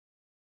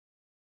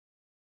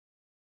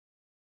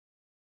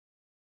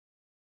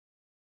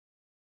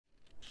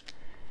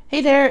Hey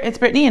there, it's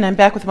Brittany, and I'm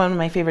back with one of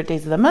my favorite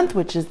days of the month,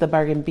 which is the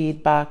Bargain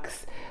Bead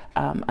Box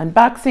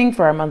unboxing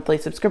for our monthly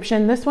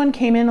subscription. This one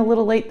came in a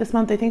little late this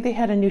month. I think they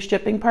had a new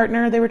shipping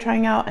partner they were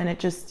trying out, and it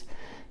just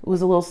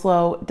was a little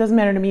slow. It doesn't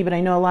matter to me, but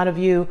I know a lot of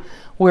you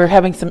were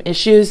having some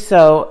issues,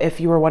 so if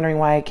you were wondering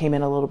why it came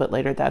in a little bit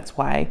later, that's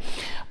why.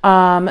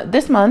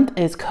 This month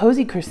is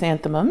Cozy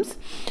Chrysanthemums.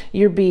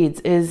 Your beads,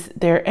 is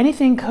there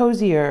anything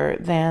cozier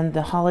than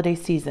the holiday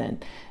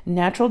season?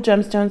 Natural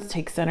gemstones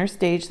take center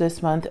stage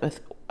this month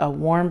with a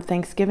warm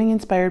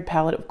Thanksgiving-inspired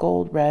palette of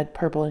gold, red,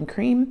 purple, and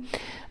cream.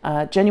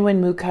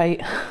 Genuine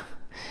mookaite.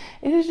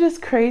 It is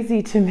just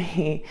crazy to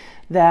me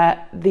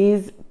that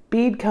these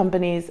bead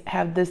companies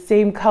have the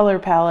same color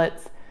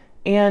palettes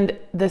and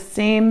the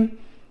same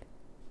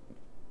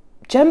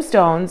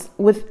gemstones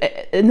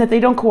and that they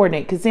don't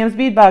coordinate, because Sam's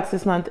Bead Box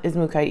this month is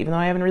mookaite, even though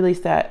I haven't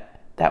released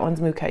that one's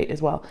mookaite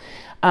as well.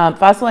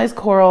 Fossilized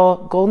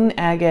coral, golden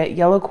agate,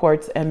 yellow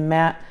quartz, and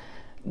matte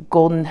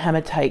golden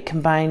hematite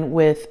combined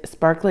with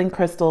sparkling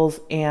crystals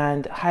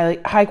and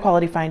high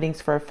quality findings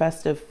for a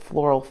festive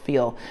floral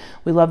feel.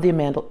 We love the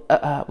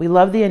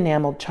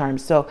enameled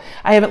charms. So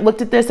I haven't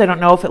looked at this. I don't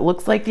know if it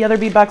looks like the other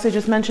bead box I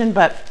just mentioned,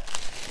 but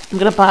I'm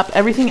gonna pop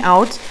everything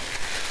out.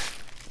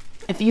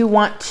 If you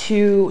want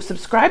to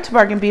subscribe to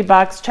Bargain Bead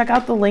Box, check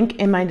out the link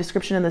in my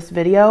description in this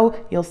video.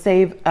 You'll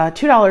save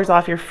 $2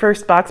 off your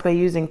first box by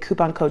using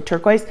coupon code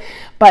Turquoise.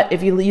 But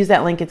if you use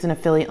that link, it's an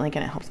affiliate link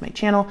and it helps my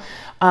channel.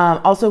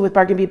 Also with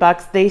Bargain Bead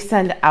Box, they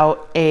send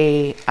out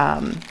a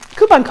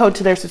coupon code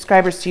to their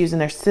subscribers to use in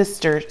their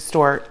sister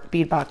store,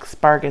 Bead Box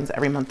Bargains,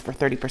 every month for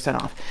 30%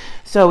 off.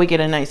 So we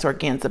get a nice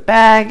organza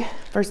bag.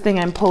 First thing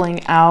I'm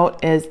pulling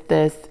out is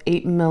this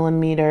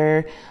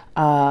 8mm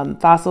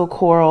fossil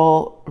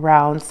coral,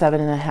 round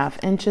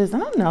 7.5 inches. I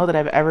don't know that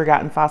I've ever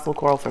gotten fossil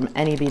coral from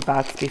any bead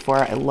box before.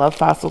 I love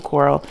fossil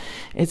coral.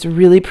 It's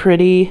really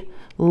pretty.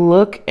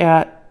 Look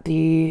at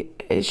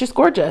it's just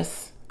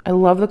gorgeous. I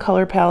love the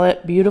color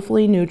palette,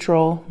 beautifully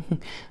neutral. I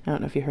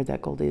don't know if you heard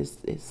that. Goldie is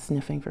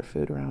sniffing for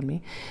food around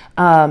me.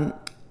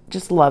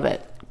 Just love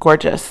it.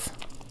 Gorgeous.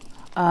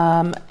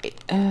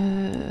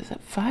 Is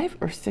that 5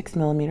 or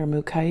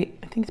 6mm mookaite?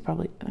 I think it's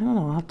probably, I don't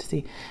know, I'll have to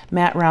see.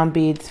 Matte round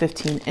beads,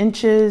 15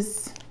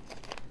 inches.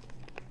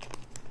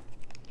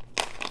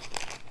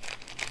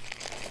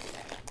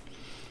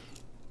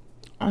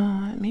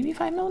 Maybe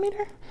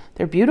 5mm.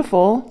 They're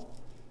beautiful,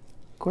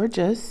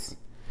 gorgeous.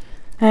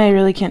 I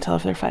really can't tell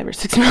if they're 5 or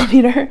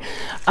 6mm.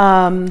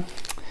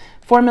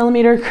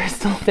 4mm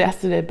crystal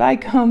faceted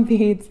bicomb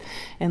beads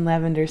and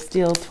lavender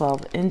steel,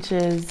 12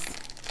 inches.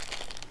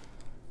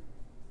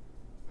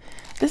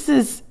 This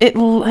is it.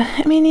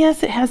 I mean,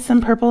 yes, it has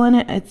some purple in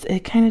it.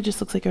 It kind of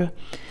just looks like a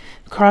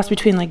cross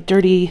between like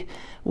dirty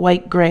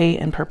white, gray,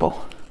 and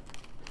purple.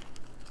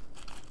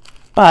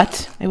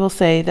 But I will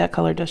say that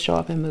color does show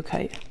up in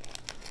mookaite.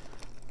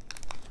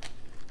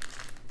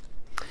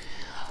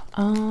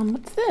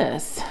 What's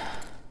this?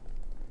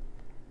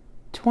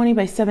 20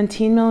 by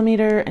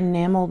 17mm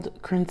enameled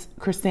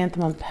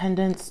chrysanthemum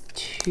pendants,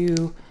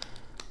 2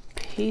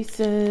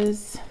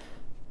 pieces.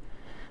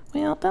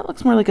 Well, that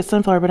looks more like a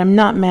sunflower, but I'm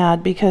not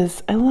mad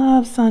because I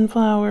love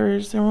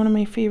sunflowers. They're one of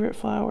my favorite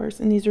flowers,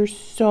 and these are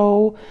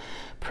so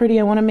pretty.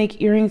 I want to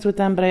make earrings with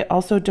them, but I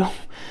also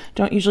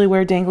don't usually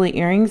wear dangly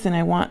earrings, and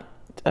I want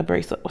a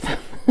bracelet with them.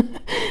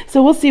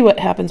 So we'll see what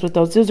happens with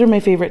those. Those are my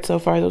favorites so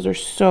far. Those are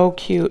so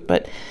cute,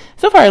 but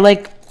so far I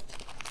like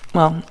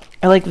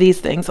these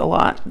things a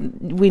lot.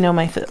 We know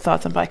my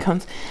thoughts on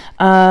bicones.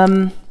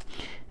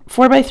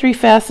 4x3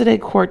 faceted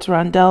quartz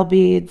rondelle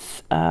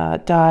beads,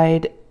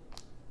 dyed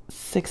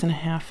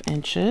 6.5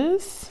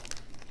 inches.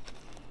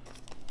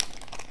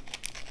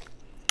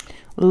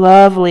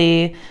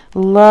 Lovely.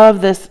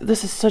 Love this.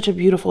 This is such a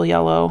beautiful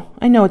yellow.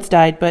 I know it's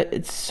dyed, but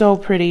it's so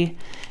pretty,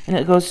 and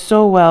it goes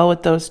so well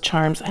with those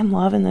charms. I'm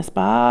loving this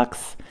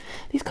box.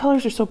 These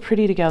colors are so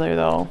pretty together,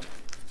 though.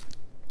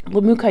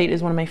 Mookaite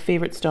is one of my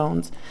favorite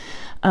stones.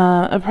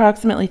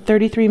 Approximately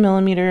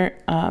 33mm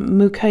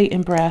mookaite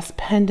and brass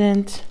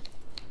pendant.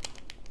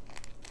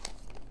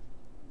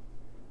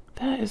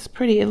 That is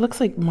pretty. It looks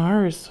like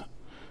Mars.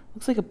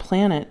 Looks like a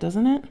planet,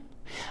 doesn't it?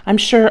 I'm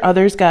sure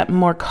others got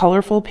more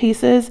colorful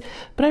pieces,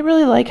 but I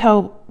really like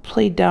how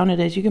played down it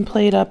is. You can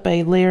play it up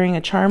by layering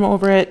a charm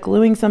over it,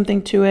 gluing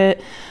something to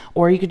it,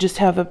 or you could just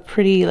have a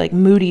pretty, like,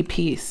 moody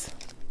piece.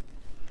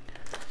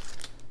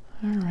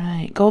 All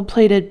right,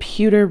 gold-plated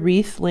pewter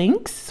wreath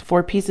links,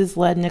 4 pieces,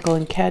 lead, nickel,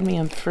 and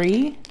cadmium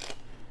free.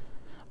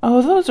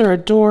 Oh, those are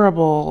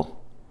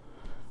adorable.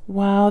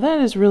 Wow, that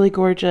is really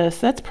gorgeous.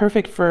 That's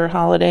perfect for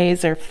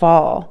holidays or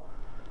fall.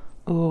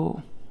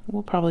 Oh,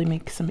 we'll probably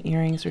make some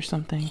earrings or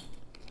something.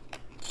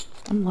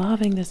 I'm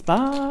loving this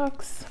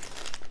box.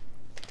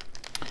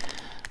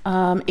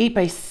 8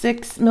 by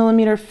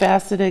 6mm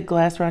faceted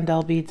glass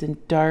rondelle beads in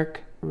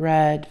dark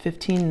red,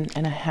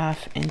 15.5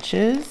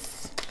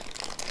 inches.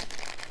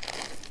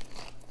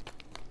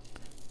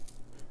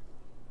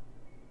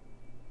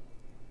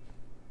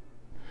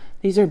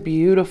 These are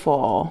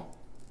beautiful.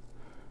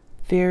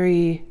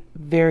 Very,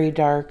 very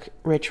dark,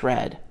 rich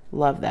red.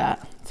 Love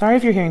that. Sorry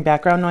if you're hearing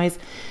background noise.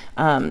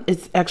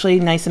 It's actually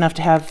nice enough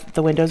to have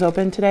the windows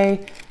open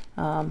today.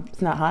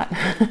 It's not hot.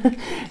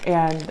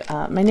 And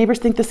my neighbors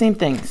think the same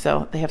thing,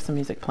 so they have some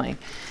music playing.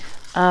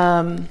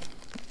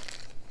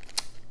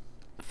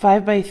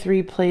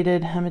 5x3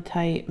 plated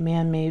hematite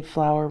man-made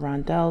flower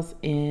rondelles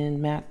in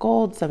matte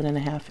gold,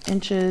 7.5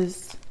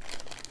 inches.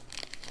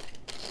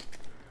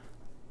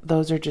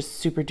 Those are just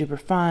super duper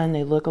fun.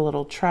 They look a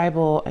little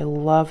tribal. I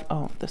love,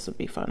 oh, this would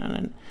be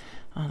fun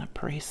on a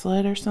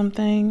bracelet or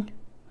something.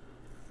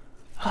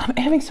 Oh, I'm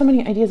having so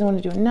many ideas. I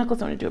want to do a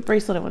necklace. I want to do a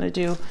bracelet. I want to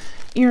do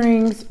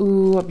earrings.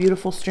 Ooh, a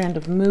beautiful strand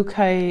of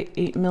mookaite,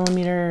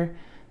 8mm,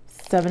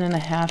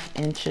 7.5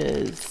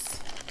 inches.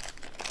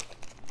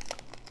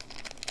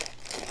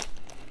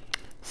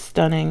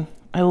 Stunning.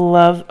 I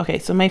love, okay,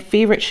 so my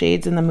favorite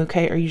shades in the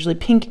mookaite are usually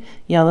pink,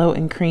 yellow,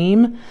 and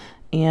cream.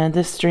 And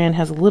this strand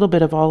has a little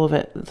bit of all of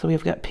it. So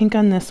we've got pink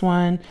on this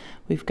one.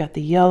 We've got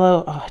the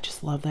yellow. Oh, I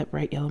just love that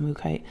bright yellow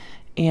mookaite.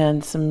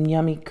 And some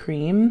yummy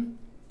cream.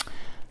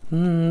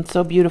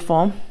 So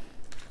beautiful.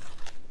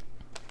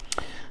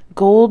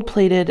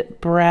 Gold-plated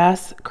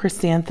brass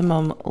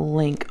chrysanthemum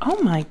link.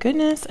 Oh my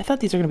goodness. I thought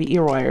these were going to be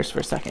ear wires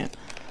for a second.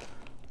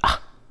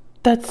 Ah,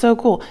 that's so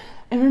cool.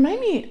 And remind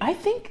me, I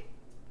think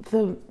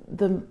the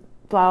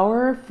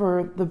flower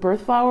for the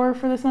birth flower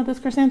for this month is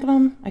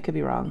chrysanthemum. I could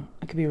be wrong.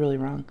 I could be really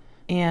wrong.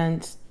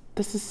 And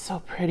this is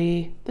so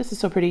pretty. This is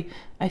so pretty.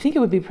 I think it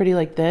would be pretty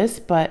like this,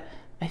 but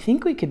I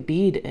think we could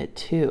bead it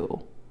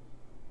too.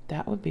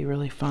 That would be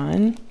really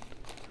fun.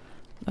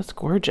 That's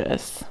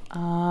gorgeous.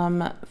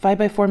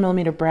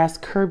 5x4mm brass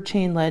curb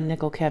chain lead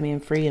nickel cadmium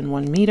free in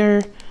 1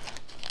 meter.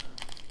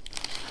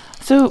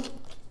 So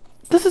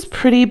this is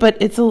pretty, but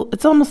it's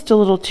almost a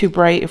little too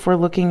bright if we're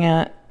looking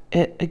at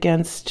it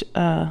against,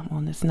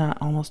 well, it's not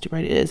almost too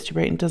bright. It is too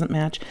bright and it doesn't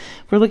match.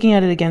 If we're looking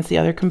at it against the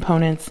other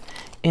components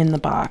in the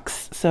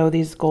box. So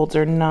these golds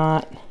are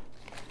not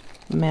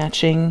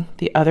matching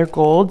the other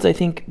golds. I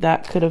think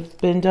that could have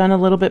been done a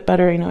little bit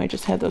better. I know I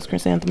just had those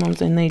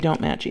chrysanthemums and they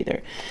don't match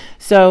either.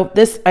 So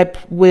this I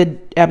would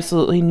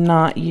absolutely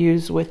not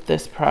use with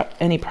this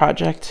any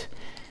project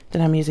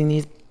that I'm using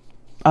these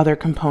other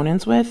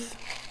components with.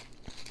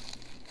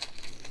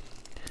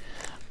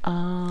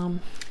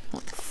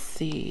 Let's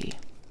see.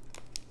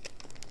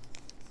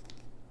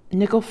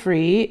 Nickel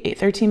free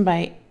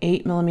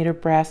 13x8mm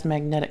brass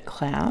magnetic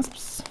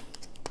clasps.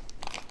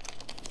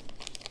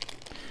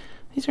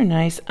 These are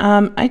nice.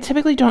 I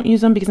typically don't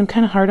use them because I'm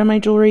kind of hard on my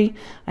jewelry.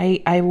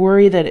 I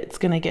worry that it's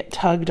going to get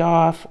tugged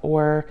off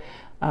or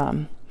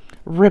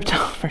ripped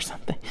off or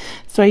something.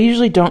 So I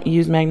usually don't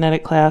use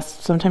magnetic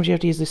clasps. Sometimes you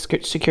have to use the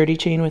security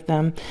chain with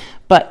them.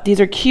 But these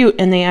are cute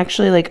and they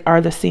actually like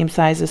are the same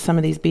size as some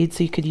of these beads.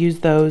 So you could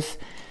use those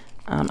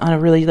on a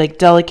really like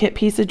delicate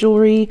piece of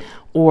jewelry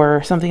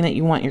or something that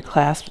you want your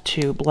clasp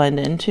to blend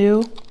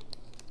into.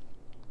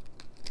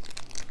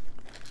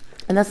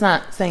 And that's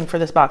not saying for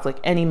this box, like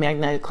any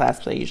magnetic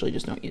clasps, I usually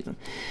just don't use them.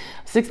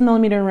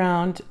 6mm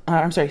round,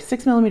 I'm sorry,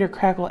 6mm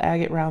crackle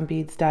agate round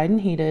beads dyed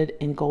and heated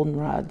in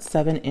goldenrod,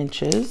 7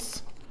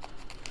 inches.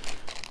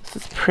 This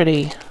is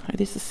pretty. Are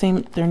these the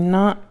same? They're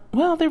not,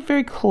 well, they're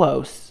very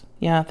close.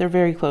 Yeah, they're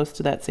very close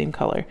to that same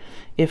color,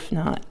 if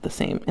not the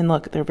same. And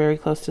look, they're very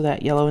close to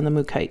that yellow in the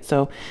mookaite.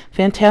 So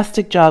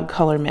fantastic job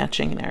color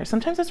matching there.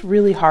 Sometimes it's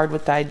really hard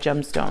with dyed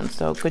gemstones,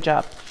 so good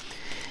job.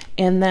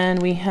 And then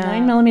we have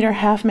 9mm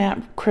half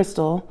matte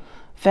crystal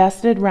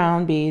faceted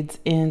round beads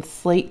in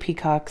slate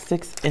peacock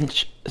 6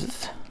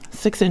 inches.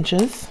 6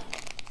 inches.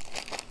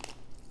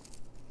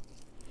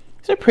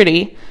 These are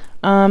pretty.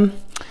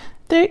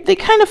 They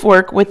kind of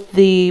work with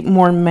the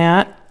more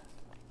matte,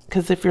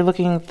 because if you're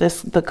looking at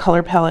the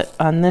color palette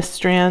on this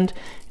strand,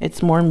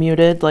 it's more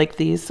muted like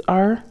these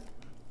are.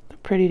 They're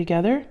pretty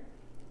together.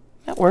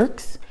 That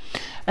works.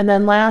 And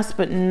then last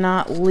but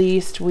not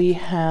least, we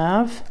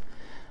have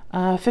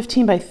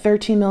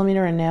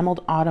 15x13mm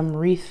enameled autumn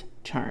wreath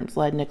charms,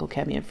 lead nickel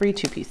cadmium free,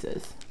 2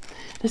 pieces.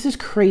 This is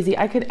crazy.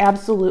 I could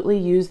absolutely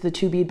use the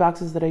 2 bead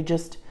boxes that I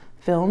just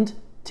filmed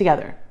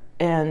together,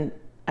 and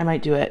I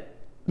might do it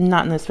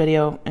not in this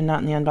video and not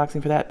in the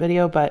unboxing for that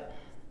video, but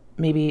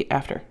maybe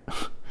after.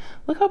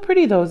 Look how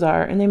pretty those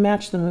are, and they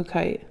match the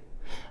mookaite.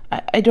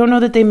 I don't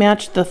know that they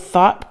match the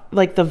thought,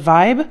 like the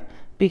vibe,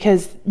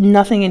 because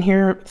nothing in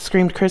here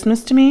screamed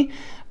Christmas to me,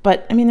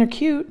 but I mean, they're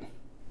cute.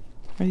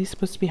 Are these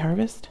supposed to be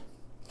harvest?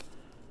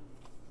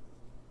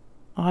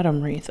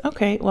 Autumn wreath.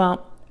 Okay,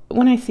 well,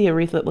 when I see a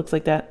wreath that looks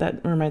like that,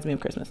 that reminds me of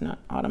Christmas, not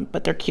autumn,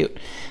 but they're cute.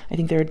 I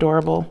think they're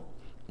adorable,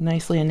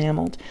 nicely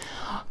enameled.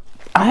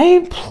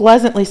 I'm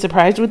pleasantly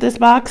surprised with this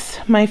box.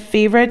 My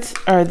favorites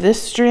are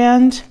this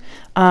strand,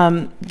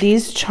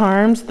 these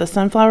charms, the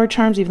sunflower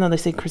charms, even though they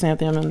say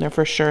chrysanthemum and they're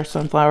for sure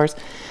sunflowers,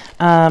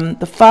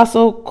 the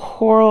fossil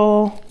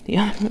coral, the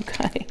other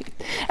mookaite,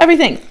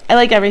 everything. I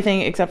like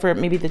everything except for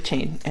maybe the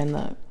chain and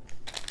the,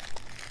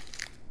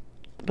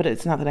 but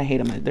it's not that I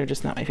hate them, they're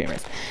just not my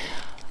favorites.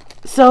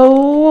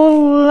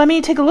 So let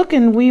me take a look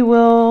and we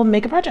will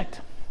make a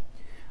project.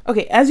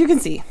 Okay, as you can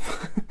see,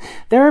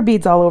 there are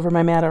beads all over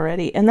my mat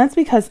already, and that's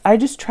because I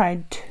just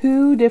tried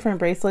 2 different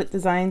bracelet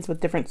designs with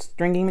different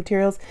stringing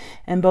materials,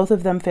 and both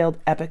of them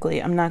failed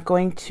epically. I'm not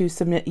going to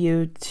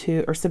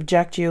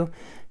subject you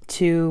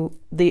to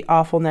the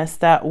awfulness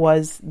that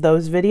was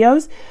those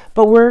videos,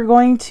 but we're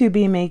going to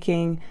be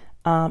making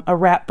a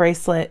wrap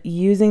bracelet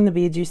using the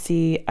beads you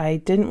see. I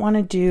didn't want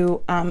to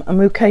do a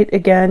mookaite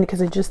again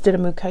because I just did a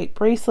mookaite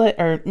bracelet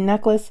or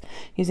necklace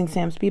using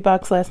Sam's Bead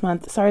Box last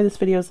month. Sorry this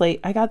video is late.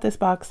 I got this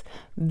box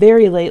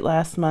very late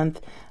last month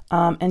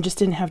and just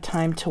didn't have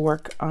time to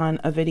work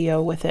on a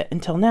video with it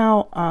until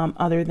now,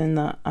 other than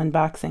the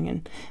unboxing.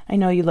 And I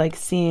know you like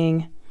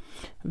seeing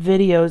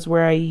videos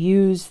where I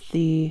use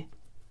the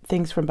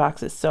things from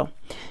boxes, so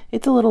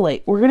it's a little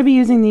late. We're going to be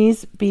using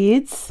these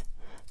beads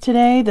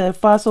today, the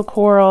fossil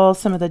coral,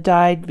 some of the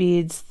dyed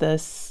beads,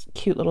 this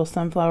cute little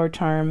sunflower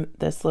charm,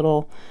 this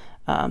little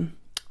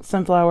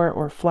sunflower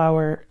or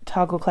flower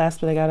toggle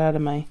clasp that I got out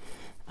of my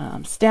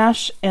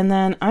stash, and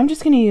then I'm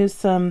just going to use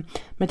some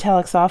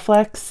metallic soft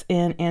flex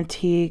in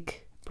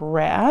antique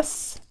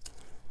brass.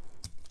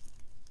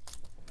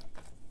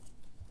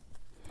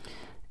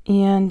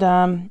 And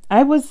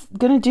I was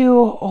going to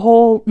do a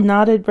whole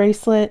knotted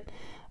bracelet,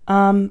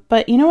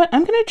 but you know what?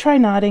 I'm going to try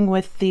knotting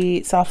with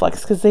the soft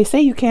flex because they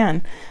say you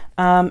can,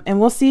 and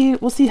we'll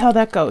see how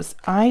that goes.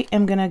 I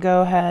am going to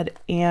go ahead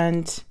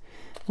and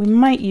we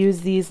might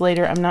use these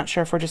later. I'm not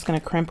sure if we're just going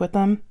to crimp with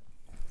them,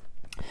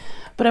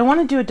 but I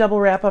want to do a double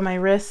wrap on my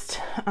wrist,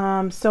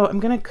 so I'm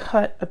going to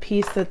cut a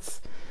piece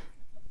that's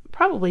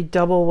probably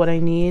double what I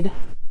need,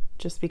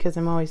 just because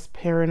I'm always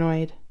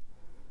paranoid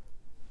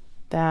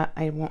that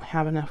I won't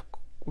have enough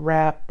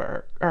wrap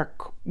or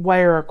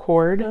wire or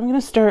cord. I'm going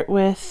to start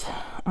with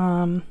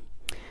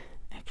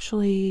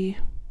actually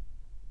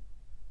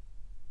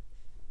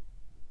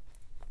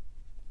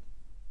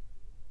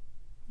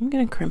I'm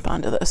going to crimp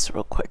onto this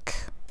real quick.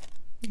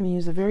 I'm going to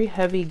use a very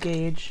heavy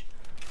gauge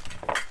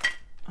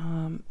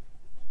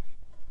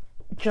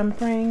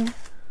jump ring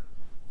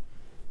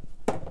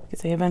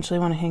because I eventually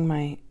want to hang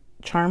my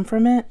charm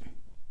from it.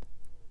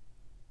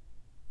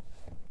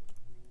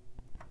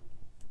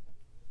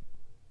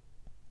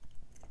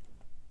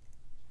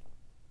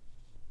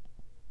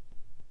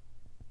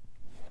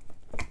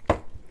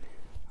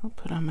 I'll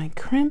put on my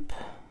crimp.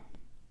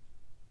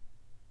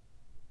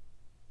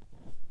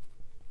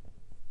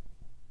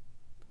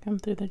 Come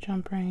through the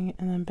jump ring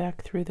and then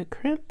back through the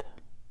crimp.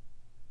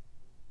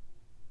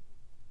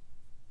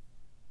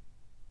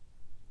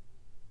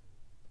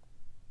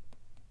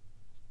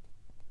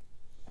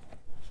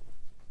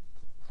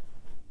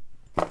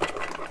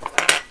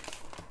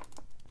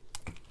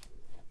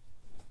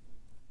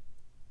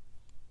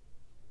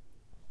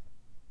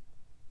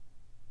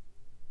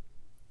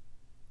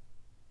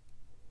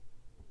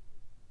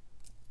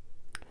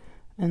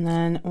 And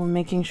then we're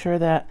making sure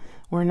that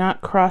we're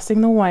not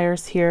crossing the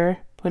wires here,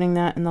 putting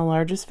that in the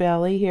largest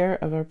valley here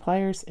of our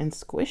pliers and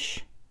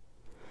squish.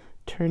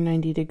 Turn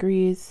 90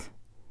 degrees,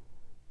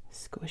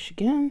 squish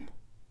again,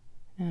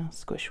 and I'll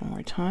squish one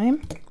more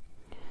time.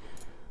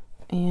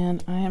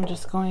 And I am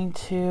just going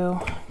to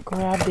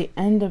grab the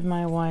end of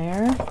my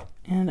wire,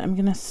 and I'm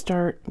going to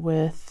start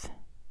with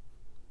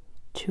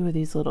 2 of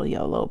these little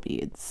yellow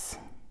beads.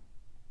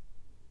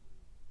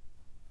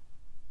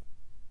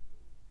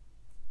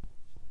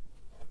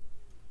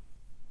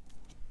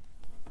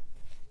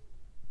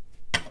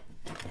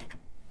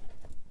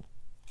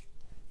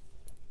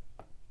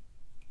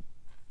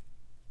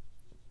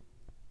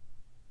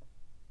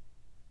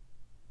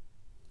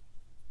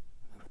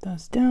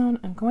 Those down.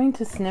 I'm going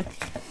to snip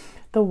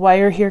the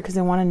wire here because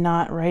I want to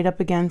knot right up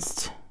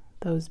against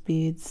those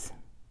beads.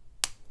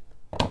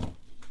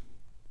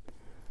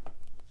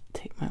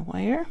 Take my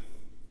wire.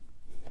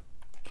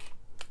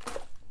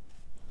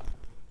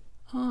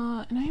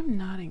 And I have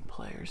knotting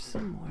pliers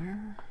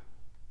somewhere.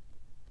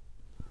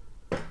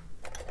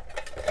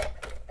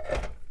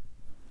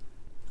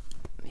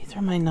 These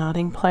are my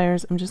knotting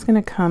pliers. I'm just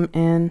going to come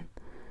in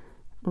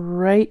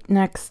right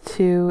next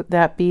to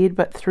that bead,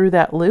 but through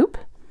that loop.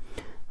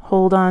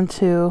 Hold on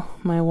to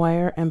my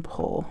wire and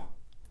pull.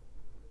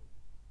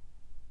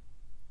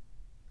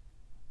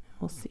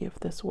 We'll see if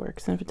this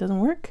works. And if it doesn't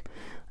work,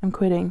 I'm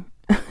quitting.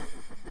 I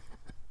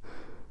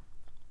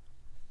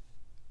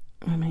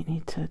might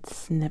need to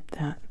snip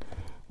that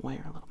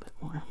wire a little bit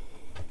more.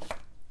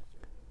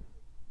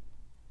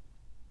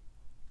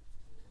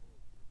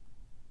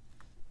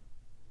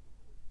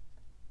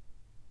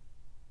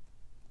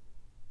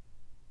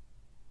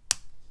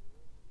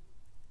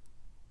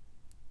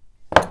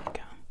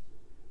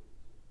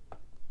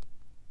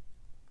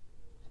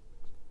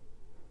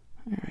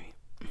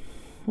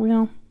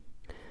 Well,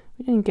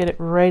 we didn't get it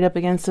right up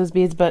against those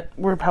beads, but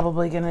we're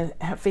probably going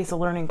to face a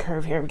learning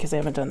curve here because I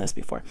haven't done this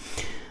before.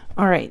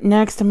 All right,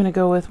 next I'm going to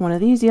go with one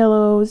of these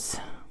yellows.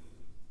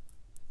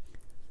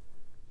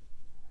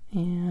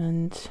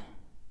 And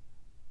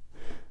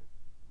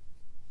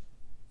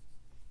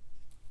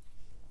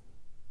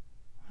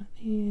one of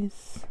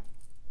these.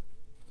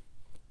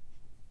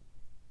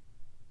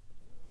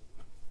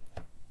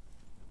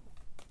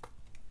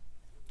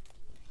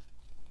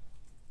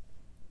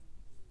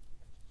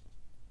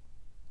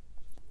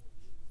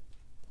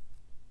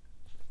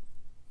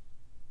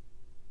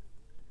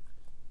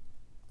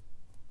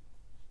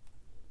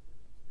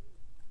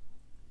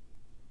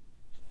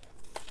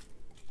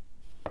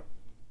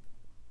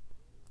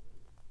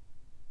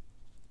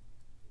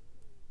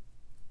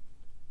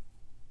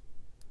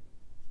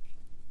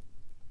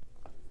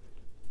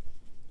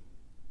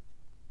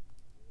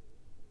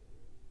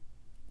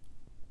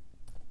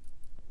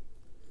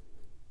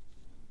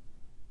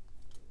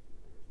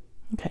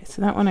 Okay,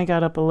 so that one I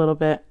got up a little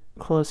bit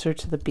closer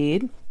to the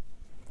bead.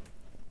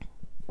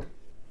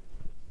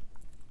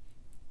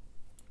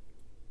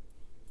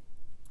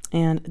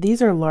 And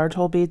these are large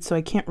hole beads, so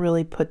I can't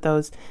really put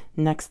those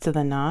next to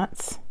the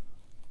knots.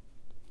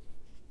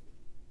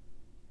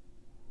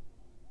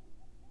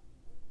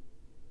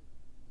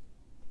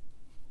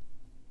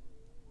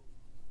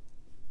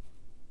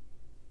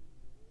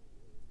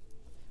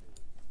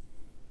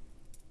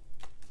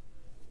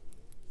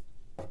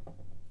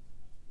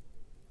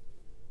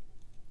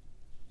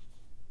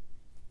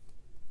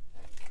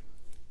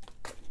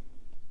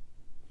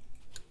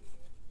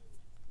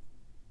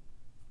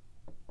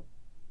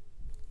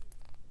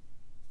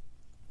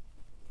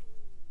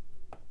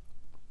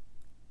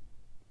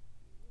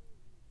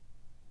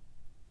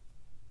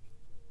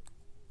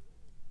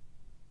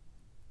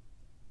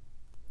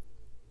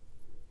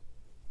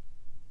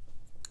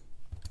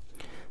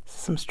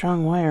 Some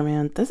strong wire,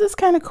 man. This is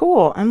kind of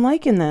cool. I'm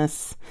liking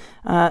this.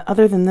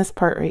 Other than this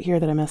part right here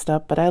that I messed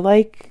up, but I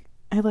like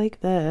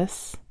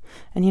this.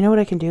 And you know what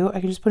I can do? I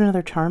can just put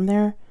another charm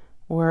there,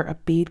 or a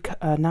bead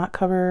knot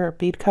cover, or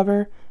bead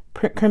cover.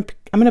 Crimp.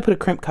 I'm gonna put a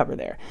crimp cover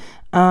there.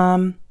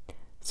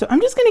 So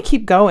I'm just gonna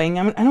keep going.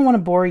 I don't want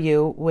to bore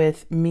you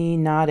with me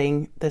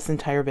knotting this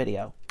entire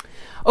video.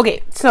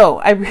 Okay, so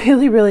I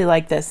really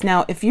like this.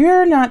 Now, if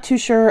you're not too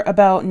sure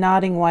about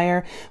knotting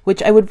wire,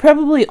 which I would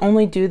probably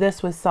only do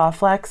this with Soft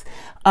Flex,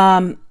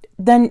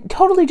 then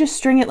totally just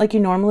string it like you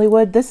normally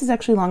would. This is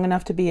actually long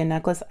enough to be a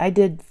necklace. I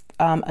did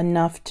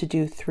enough to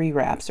do 3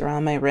 wraps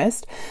around my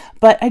wrist,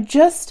 but I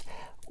just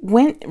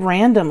went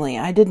randomly.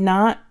 I did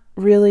not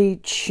really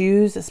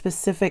choose a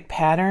specific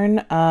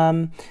pattern.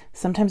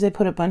 Sometimes I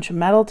put a bunch of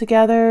metal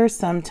together,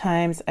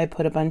 sometimes I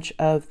put a bunch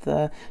of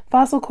the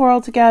fossil coral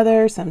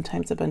together,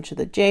 sometimes a bunch of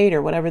the jade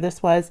or whatever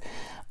this was.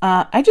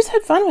 I just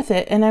had fun with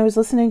it, and I was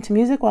listening to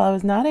music while I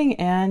was knotting,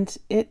 and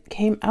it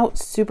came out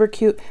super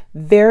cute,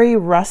 very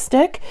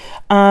rustic.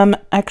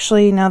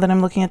 Actually, now that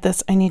I'm looking at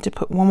this, I need to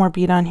put one more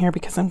bead on here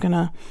because I'm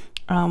gonna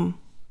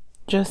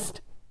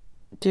just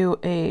do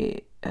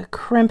a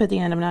crimp at the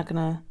end. I'm not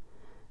gonna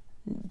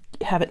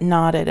have it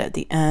knotted at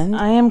the end.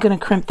 I am going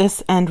to crimp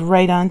this end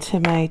right onto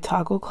my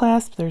toggle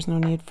clasp. There's no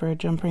need for a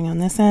jump ring on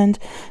this end.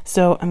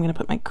 So I'm going to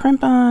put my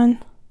crimp on,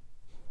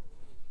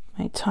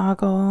 my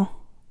toggle,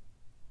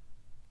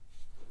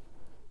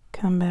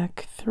 come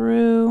back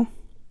through,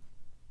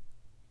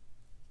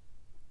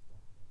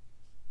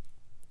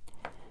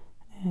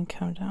 and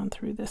come down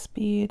through this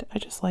bead. I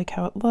just like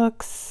how it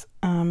looks.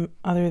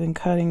 Other than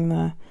cutting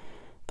the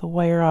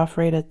wire off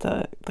right at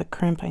the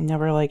crimp, I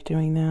never like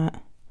doing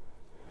that.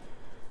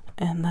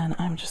 And then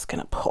I'm just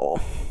gonna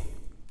pull.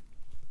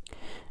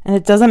 And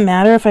it doesn't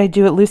matter if I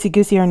do it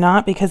loosey-goosey or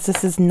not, because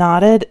this is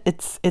knotted.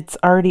 It's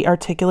already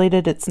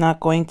articulated. It's not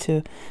going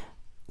to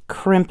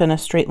crimp in a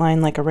straight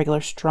line like a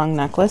regular strung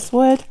necklace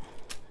would.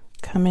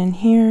 Come in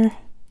here.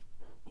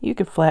 You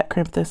could flat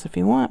crimp this if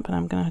you want, but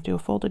I'm gonna do a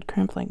folded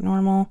crimp like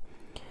normal.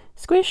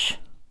 Squish,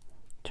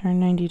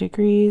 turn 90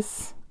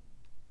 degrees.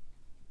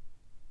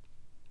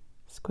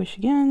 Squish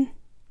again.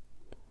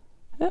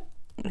 Oh,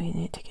 we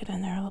need to get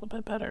in there a little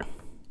bit better.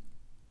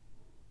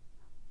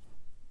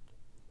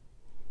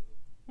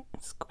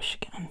 Squish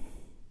again.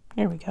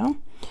 There we go.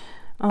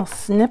 I'll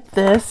snip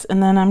this,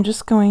 and then I'm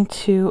just going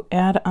to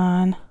add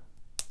on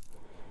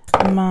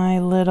my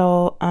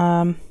little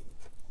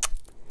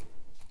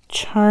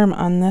charm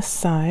on this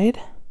side.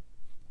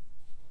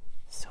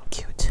 So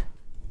cute.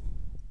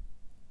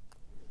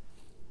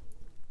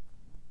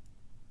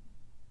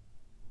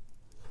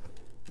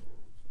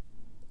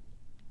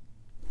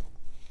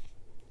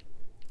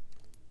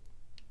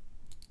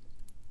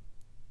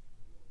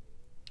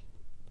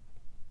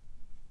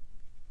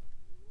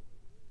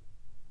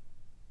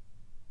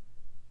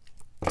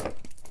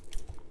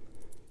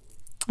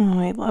 Oh,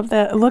 I love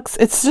that.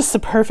 It's just a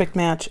perfect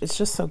match. It's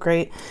just so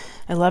great.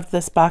 I loved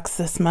this box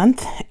this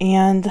month.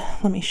 And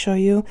let me show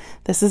you.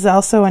 This is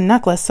also a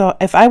necklace. So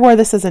if I wore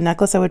this as a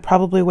necklace, I would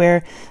probably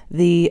wear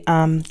the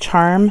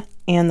charm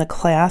and the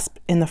clasp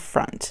in the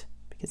front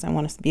because I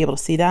want to be able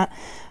to see that.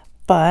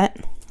 But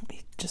let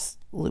me just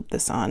loop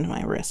this on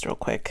my wrist real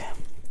quick.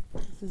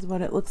 This is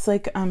what it looks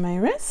like on my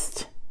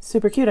wrist.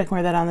 Super cute. I can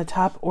wear that on the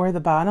top or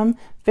the bottom.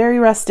 Very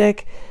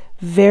rustic,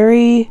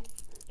 very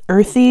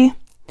earthy.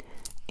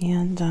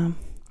 And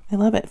I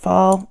love it.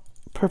 Fall,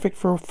 perfect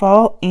for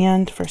fall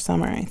and for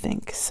summer, I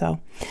think. So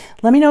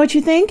let me know what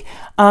you think.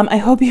 I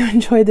hope you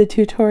enjoyed the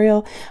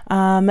tutorial.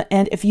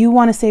 And if you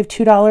want to save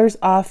 $2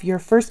 off your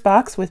first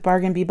box with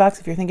Bargain Bead Box,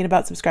 if you're thinking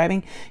about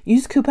subscribing,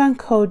 use coupon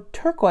code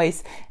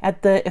Turquoise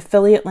at the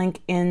affiliate link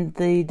in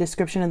the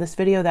description of this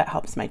video. That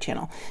helps my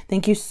channel.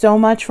 Thank you so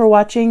much for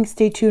watching.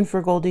 Stay tuned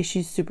for Goldie.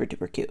 She's super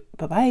duper cute.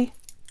 Bye-bye.